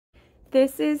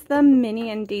This is the Minnie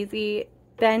and Daisy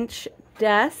bench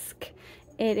desk.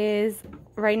 It is,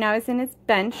 right now it's in its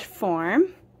bench form.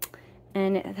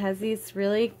 And it has these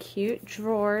really cute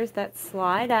drawers that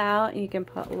slide out. You can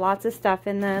put lots of stuff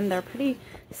in them. They're pretty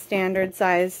standard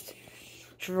sized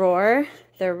drawer.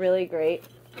 They're really great.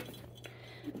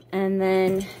 And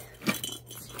then,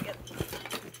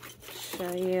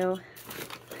 show you.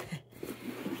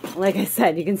 Like I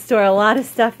said, you can store a lot of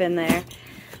stuff in there.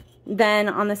 Then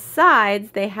on the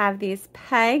sides, they have these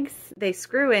pegs. They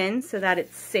screw in so that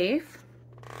it's safe.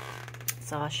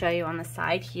 So I'll show you on the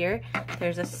side here.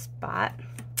 There's a spot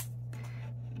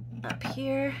up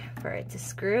here for it to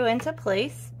screw into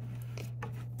place.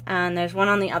 And there's one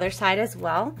on the other side as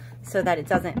well so that it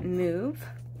doesn't move.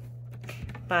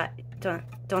 But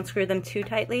don't screw them too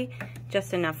tightly,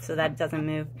 just enough so that it doesn't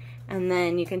move. And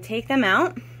then you can take them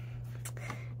out.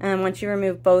 And once you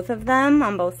remove both of them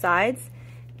on both sides,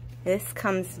 this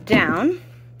comes down.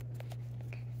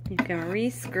 You can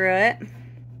re-screw it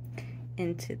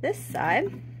into this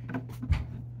side.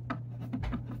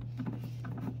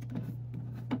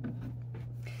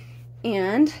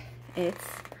 And it's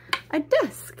a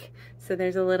desk. So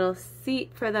there's a little seat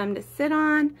for them to sit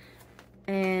on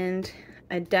and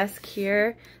a desk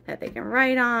here that they can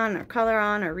write on or color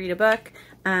on or read a book.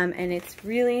 And it's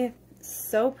really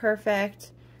so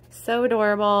perfect, so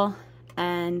adorable,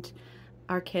 and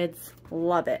our kids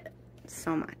love it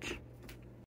so much.